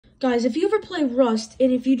Guys, if you ever play Rust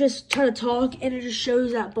and if you just try to talk and it just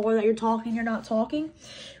shows that bar that you're talking, you're not talking,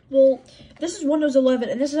 well, this is Windows 11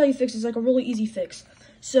 and this is how you fix it. It's like a really easy fix.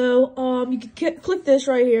 So, you can click this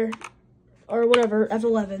right here or whatever,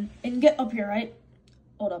 F11, and get up here, right?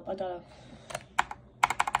 Hold up, hold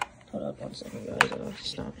up 1 second, guys.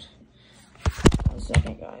 Stop. 1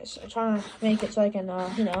 second, guys. I'm trying to make it so I can,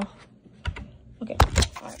 you know. Okay,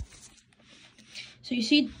 all right. So you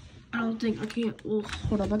see, I can't, well,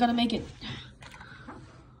 hold up, I gotta make it.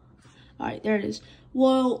 All right, there it is.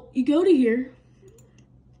 Well, you go to here,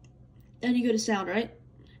 and you go to sound, right?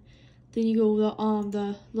 Then you go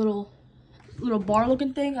the little bar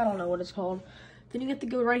looking thing. I don't know what it's called. Then you get to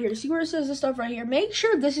go right here. See where it says this stuff right here? Make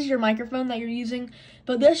sure this is your microphone that you're using.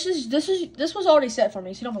 But this was already set for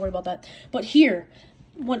me, so you don't have to worry about that. But here,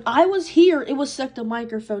 when I was here, it was set to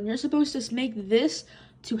microphone. You're supposed to make this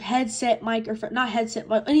to headset microphone, not headset,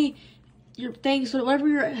 but your things, so whatever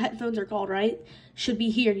your headphones are called, right? Should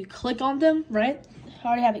be here. You click on them, right? I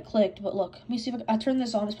already have it clicked, but look, let me see if I turn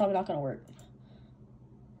this on. It's probably not gonna work.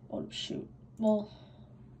 Oh shoot. Well,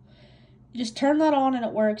 you just turn that on and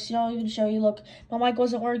it works. You know, I'll even show you. Look, my mic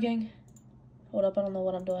wasn't working. Hold up, I don't know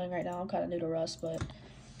what I'm doing right now. I'm kind of new to Rust, but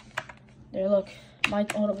there, look.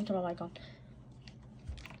 Mic. Hold up, let me turn my mic on.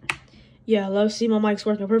 Yeah, look, see, my mic's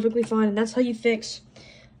working perfectly fine, and that's how you fix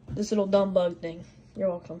this little dumb bug thing. You're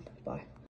welcome. Bye.